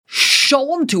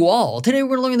Shalom to all. Today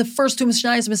we're going to learn the first two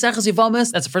Mishnayos of Maseches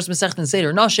Yevamos. That's the first Masechet in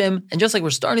Seder Nashim. And just like we're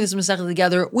starting this Masechet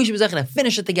together, we should be able to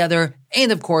finish it together.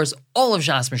 And of course, all of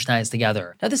Shas Mishnayos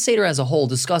together. Now this Seder as a whole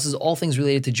discusses all things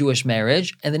related to Jewish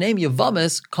marriage. And the name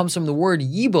Yevamos comes from the word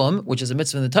Yibum, which is a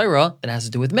mitzvah in the Torah that has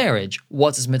to do with marriage.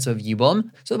 What's this mitzvah of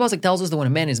Yibum? So the Pasuk tells us that when a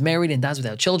man is married and dies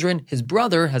without children, his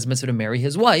brother has a mitzvah to marry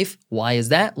his wife. Why is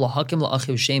that? Lahakim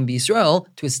la'achiv shem b'Yisrael,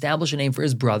 to establish a name for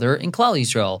his brother in Klal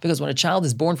Yisrael. Because when a child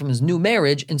is born from his new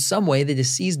marriage, in some way the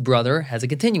deceased brother has a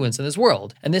continuance in this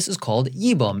world. And this is called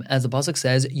Yibum. As the Pasuk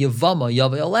says, Yevama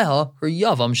yave aleha, her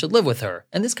Yavam should live with her.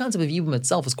 And this concept of Yibum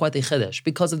itself is quite a chiddush,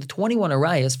 because of the 21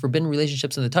 arayas forbidden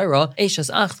relationships in the Torah, Eishes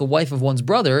Ach, the wife of one's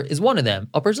brother, is one of them.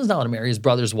 A person's not allowed to marry his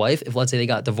brother's wife if, let's say, they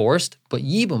got divorced, but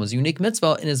Yibum is a unique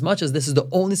mitzvah in as much as this is the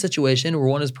only situation where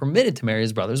one is permitted to marry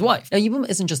his brother's wife. Now, Yibum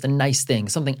isn't just a nice thing,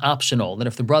 something optional, that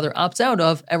if the brother opts out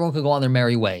of, everyone could go on their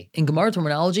merry way. In Gemara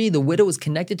terminology, the widow is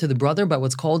connected to the brother by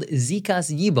what's called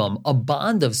zikas yibum, a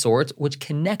bond of sorts which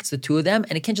connects the two of them,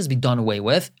 and it can't just be done away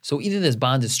with. So either this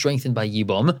bond is strengthened by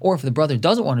yibum, or if the brother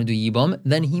doesn't want to do yibum,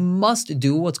 then he must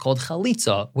do what's called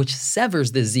chalitza, which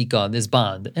severs this zika, this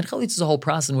bond. And chalitza is a whole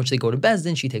process in which they go to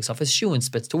Bezdin, she takes off his shoe and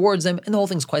spits towards him, and the whole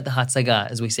thing's quite the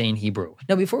hatzaga, as we say in Hebrew.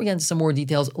 Now, before we get into some more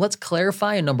details, let's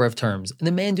clarify a number of terms.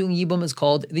 The man doing yibum is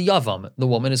called the yavam. The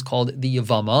woman is called the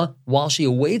yavama. While she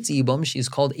awaits yibum, she is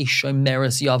called a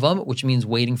shomeres yavam, which means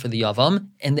waiting for the yavam.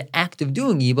 And the act of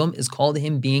doing yibum is called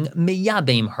him being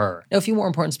meyabim her. Now, a few more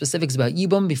important specifics about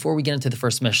yibum before we get into the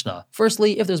first Mishnah.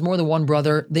 Firstly, if there's more than one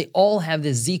brother, they all have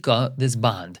this zika, this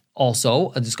bond.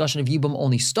 Also, a discussion of Yibum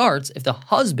only starts if the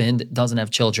husband doesn't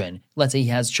have children. Let's say he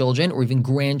has children or even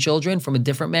grandchildren from a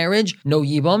different marriage, no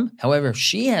Yibum. However, if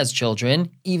she has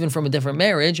children, even from a different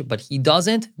marriage, but he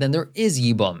doesn't, then there is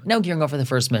Yibum. Now gearing up for the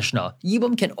first Mishnah.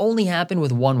 Yibum can only happen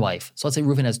with one wife. So let's say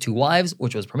Reuven has two wives,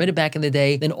 which was permitted back in the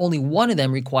day, then only one of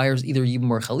them requires either Yibum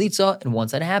or Chalitza, and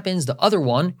once that happens, the other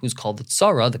one, who's called the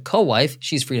Tzara, the co-wife,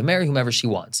 she's free to marry whomever she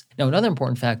wants. Now another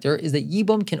important factor is that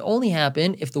Yibum can only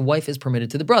happen if the wife is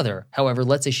permitted to the brother. However,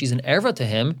 let's say she's an erva to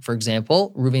him. For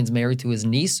example, Reuven's married to his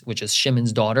niece, which is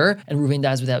Shimon's daughter, and Reuven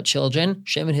dies without children.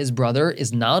 Shimon, his brother,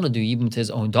 is not allowed to do yibum to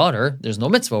his own daughter. There's no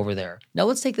mitzvah over there. Now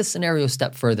let's take this scenario a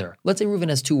step further. Let's say Reuven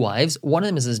has two wives. One of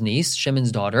them is his niece,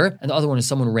 Shimon's daughter, and the other one is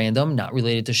someone random, not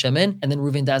related to Shimon. And then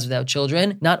Reuven dies without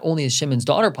children. Not only is Shimon's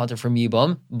daughter pater from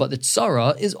yibum, but the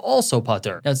tzara is also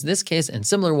pater. Now it's this case and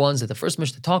similar ones that the first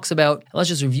Mishnah talks about. And let's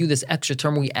just review this extra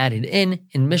term we added in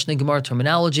Mishnah Gemara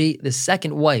terminology. The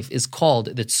second wife is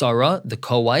called the tzara, the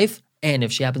co-wife, and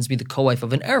if she happens to be the co-wife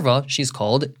of an erva, she's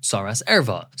called tzaras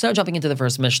erva. So now jumping into the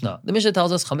first Mishnah. The Mishnah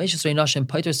tells us, Chamesh Esrei nashim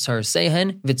paiter tzaras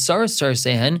sehen, v'tzaras tzaras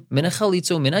sehen, min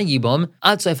hachalitzu min hayibum,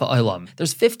 ad sof ha'olam.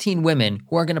 There's 15 women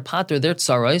who are going to pater their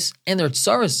tzaras and their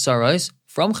tzaras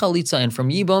from Chalitza and from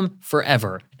Yibum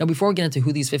forever. Now, before we get into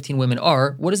who these 15 women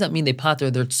are, what does that mean they pater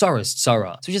their tzaras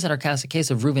tzara? So we just had our case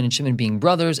of Reuven and Shimon being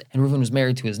brothers, and Reuven was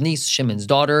married to his niece, Shimon's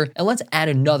daughter. And let's add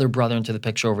another brother into the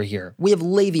picture over here. We have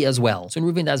Levi as well. So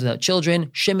when Reuven dies without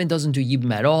children, Shimon doesn't do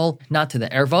Yibum at all, not to the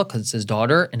erva, because it's his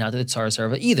daughter, and not to the tzaras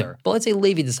erva either. But let's say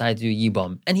Levi decided to do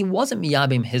Yibum, and he wasn't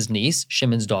miyabim his niece,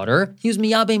 Shimon's daughter, he was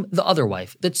miyabim the other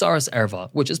wife, the tzaras erva,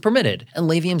 which is permitted. And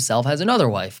Levi himself has another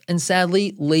wife. And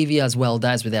sadly, Levi as well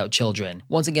dies without children.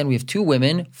 Once again, we have two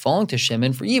women falling to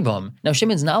Shimon for Yibum. Now,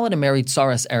 Shimon's not allowed to marry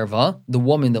tzaras erva, the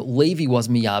woman that Levi was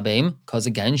miyabim, because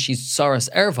again, she's tzaras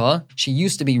erva. She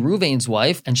used to be Reuven's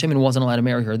wife, and Shimon wasn't allowed to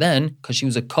marry her then, because she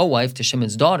was a co-wife to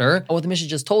Shimon's daughter. And what the Mishnah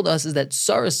just told us is that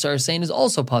tzaras tzaras is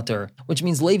also pater, which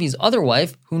means Levi's other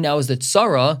wife, who now is the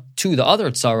tzara to the other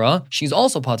tzara, she's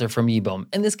also pater from Yibum.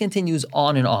 And this continues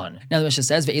on and on. Now the Mishnah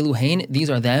says, Ve'elu hein, these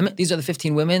are them. These are the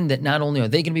 15 women that not only are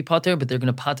they going to be pater, but they're going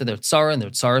to pater their tzara and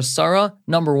their tzaras tzara.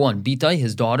 Number one, Bitai,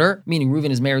 his daughter, meaning Reuven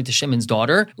is married to Shimon's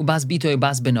daughter. Ubas Bitai,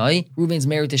 Bas Benai, Reuven's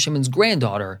married to Shimon's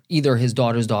granddaughter, either his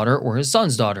daughter's daughter or his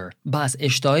son's daughter. Bas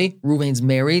Ishtai, Reuven's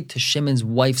married to Shimon's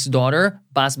wife's daughter.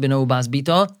 Bas Beno, Bas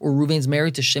Bita, or Reuven's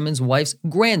married to Shimon's wife's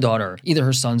granddaughter, either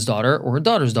her son's daughter or her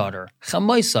daughter's daughter.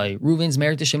 Chamaisai, Reuven's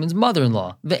married to Shimon's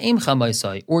mother-in-law. Ve'em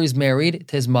Chamaisai, or he's married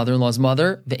to his mother-in-law's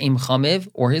mother. Ve'em Chamiv,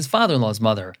 or his father-in-law's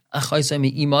mother. Achaisai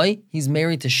Me'imai, he's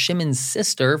married to Shimon's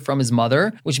sister from his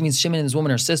mother, which means Shimon and his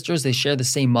woman are sisters, they share the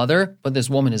same mother, but this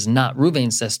woman is not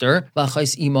Reuven's sister.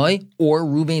 V'achais Imai, or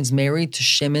Reuven's married to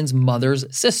Shimon's mother's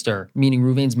sister, meaning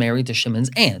Reuven's married to Shimon's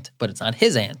aunt, but it's not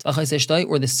his aunt. V'achais Eshtai,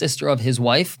 or the sister of his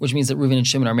wife, which means that Reuven and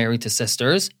Shimon are married to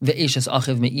sisters. Ve'eshes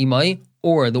achiv me'imai,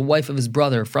 or the wife of his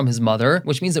brother from his mother,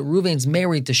 which means that Reuven's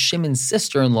married to Shimon's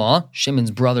sister-in-law,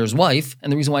 Shimon's brother's wife.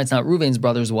 And the reason why it's not Reuven's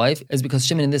brother's wife is because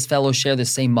Shimon and this fellow share the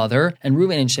same mother, and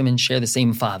Reuven and Shimon share the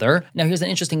same father. Now here's an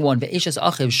interesting one. Ve'eshes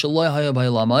achiv sheloi haya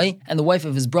ba'olamai, and the wife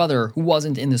of his brother who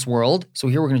wasn't in this world. So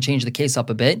here we're going to change the case up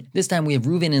a bit. This time we have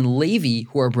Reuven and Levi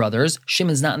who are brothers.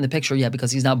 Shimon's not in the picture yet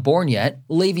because he's not born yet.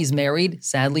 Levi's married.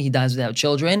 Sadly, he dies without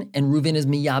children. And Reuven is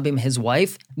miyabim his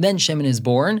wife. Then Shimon is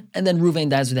born. And then Reuven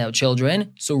dies without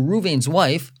children. So Reuven's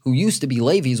wife, who used to be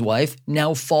Levi's wife,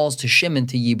 now falls to Shimon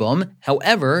to Yibum.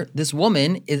 However, this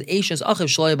woman is Eshes Achiv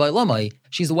Shloi Ba'olamai.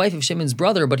 She's the wife of Shimon's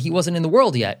brother, but he wasn't in the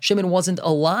world yet. Shimon wasn't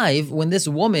alive when this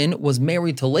woman was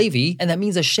married to Levi, and that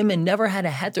means that Shimon never had a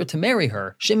heter to marry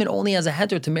her. Shimon only has a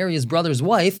heter to marry his brother's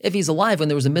wife if he's alive when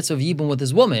there was a mitzvah of Yibum with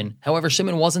his woman. However,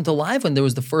 Shimon wasn't alive when there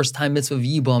was the first time mitzvah of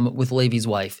Yibum with Levi's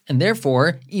wife. And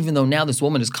therefore, even though now this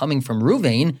woman is coming from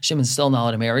Reuven, Shimon's still not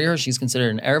allowed to marry her. She's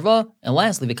considered an erva. And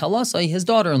lastly, V'kalasai, his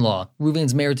daughter-in-law.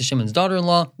 Reuven's married to Shimon's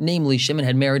daughter-in-law. Namely, Shimon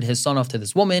had married his son off to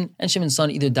this woman, and Shimon's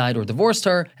son either died or divorced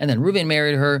her, and then Reuven married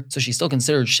her, so she's still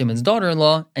considered Shimon's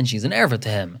daughter-in-law, and she's an erva to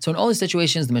him. So in all these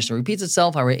situations, the Mishnah repeats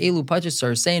itself. These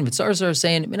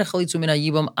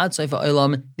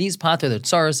pater their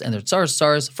tsaros and their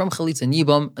tsaros from chalitza and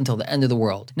yibum until the end of the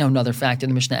world. Now another factor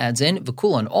the Mishnah adds in,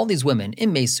 v'kulan, all these women,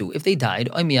 in mesu, if they died,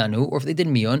 or miyanu, or if they did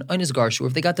miyon, or nisgarshu, or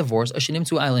if they got divorced, or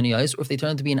islaniyos, or if they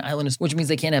turned out to be an island, which means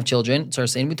they can't have children,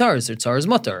 tsaros and mutaris, or tsaros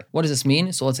mutter. What does this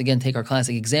mean? So let's again take our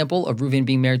classic example of Reuven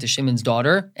being married to Shimon's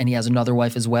daughter, and he has another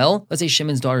wife as well. Let's say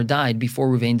Shimon's daughter died before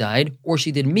Reuven died, or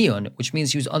she did miyun, which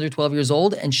means she was under 12 years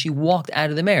old and she walked out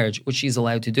of the marriage, which she's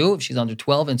allowed to do if she's under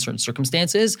 12 in certain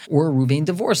circumstances, or Reuven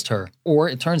divorced her. Or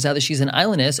it turns out that she's an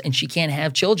islandess and she can't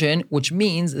have children, which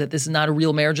means that this is not a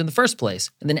real marriage in the first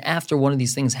place. And then after one of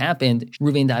these things happened,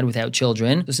 Reuven died without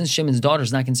children. So since Shimon's daughter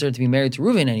is not considered to be married to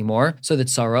Reuven anymore, so that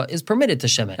Sarah is permitted to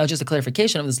Shimon. Now just a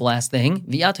clarification of this last thing,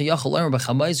 in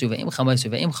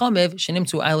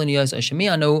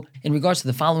regards to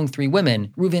the following three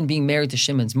women, Reuven being married to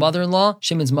Shimon's mother-in-law,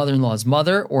 Shimon's mother-in-law's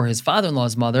mother, or his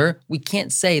father-in-law's mother, we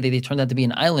can't say that they turned out to be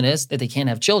an islandess, that they can't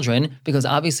have children, because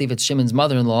obviously if it's Shimon's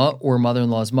mother-in-law, or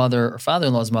mother-in-law's mother, or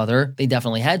father-in-law's mother, they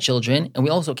definitely had children, and we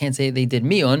also can't say they did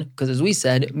miyun, because as we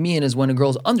said, miyun is when a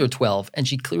girl's under 12, and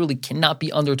she clearly cannot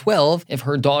be under 12 if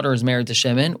her daughter is married to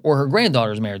Shimon, or her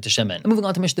granddaughter is married to Shimon. And moving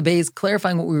on to Mishnah Beis,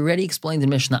 clarifying what we already explained in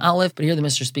Mishnah Aleph, but here the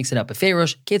Mishnah speaks it up.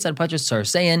 Befeirosh, Ketzad Patras Tsar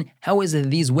saying, how is it that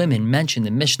these women mentioned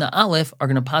in Mishnah Aleph are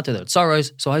going to pater their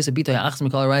tsaros? So let's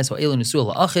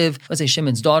say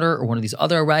Shimon's daughter or one of these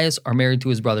other arayas are married to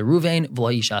his brother Reuven, and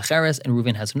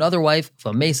Reuven has another wife,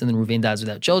 and then Reuven dies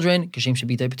without children,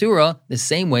 the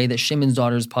same way that Shimon's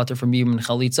daughter is pater from Yibum and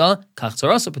Chalitza,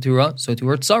 so to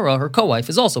her tsara, her co-wife,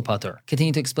 is also pater.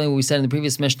 Continue to explain what we said in the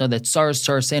previous Mishnah that tsaras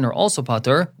tsarasein are also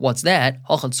pater. What's that?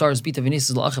 Let's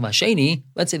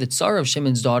say the tsara of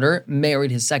Shimon's daughter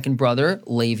married his second brother,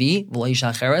 Levi,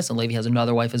 and Levi has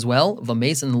another wife as well,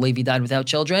 and Levi died without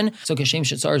children. So Kashem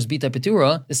Shetzaras Bita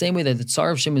Petura, the same way that the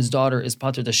tsar of Shimon's daughter is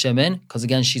pater to Shimon, because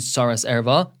again she's tsaras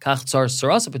erva, kach tsaras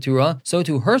tsarasa Petura, so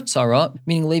to her tsara,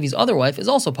 meaning Levi's other wife, is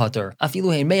also pater.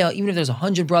 Afilu hein mea, even if there's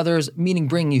 100 brothers, meaning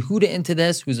bring Yehuda into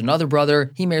this, who's another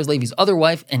brother, he marries Levi's other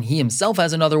wife, and he himself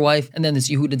has another wife, and then this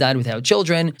Yehuda died without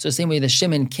children. So the same way that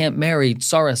Shimon can't marry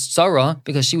tsaras tsara,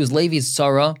 because she was Levi's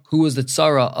tsara, who was the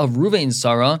tsara of Reuven's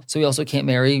tsara, so he also can't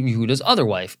marry Yehuda's other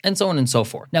wife, and so on and so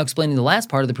forth. Now explaining the last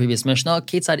part of the previous Mishnah,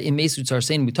 Ketzad imesu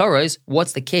tsarsein mutarais,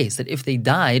 what's the case that if they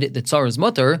died, the tsar is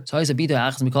mutter,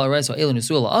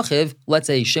 let's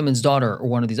say Shimon's daughter or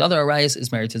one of these other arayas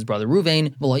is married to his brother Reuven,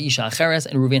 and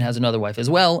Reuven has another wife as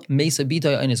well,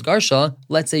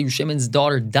 let's say Shimon's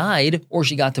daughter died, or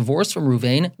she got divorced from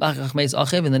Reuven,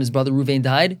 and then his brother Reuven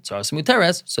died, so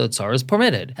tsar is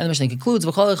permitted. And the Mishnah concludes,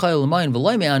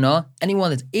 anyone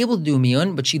that's able to do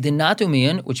miyun, but she did not do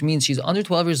miyun, which means she's under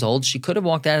 12 years old, she could have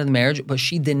walked out of the marriage, but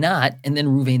she did not, and then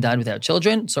Reuven died without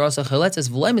children,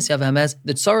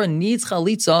 the tsara needs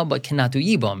chalitza, but cannot do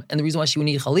yibam. And the reason why she would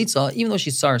need chalitza, even though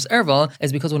she's tsaras erva,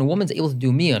 is because when a woman's able to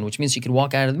do miyun, which means she could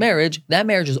walk out of the marriage, that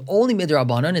marriage is only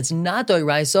midrabanan, it's not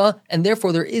doiraisa, and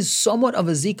therefore there is somewhat of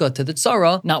a zika to the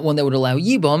tsara, not one that would allow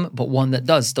yibam, but one that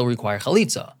does still require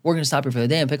chalitza. We're going to stop here for the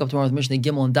day and pick up tomorrow with Mishnah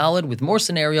Gimel and Daled with more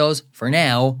scenarios. For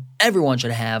now, everyone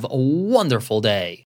should have a wonderful day.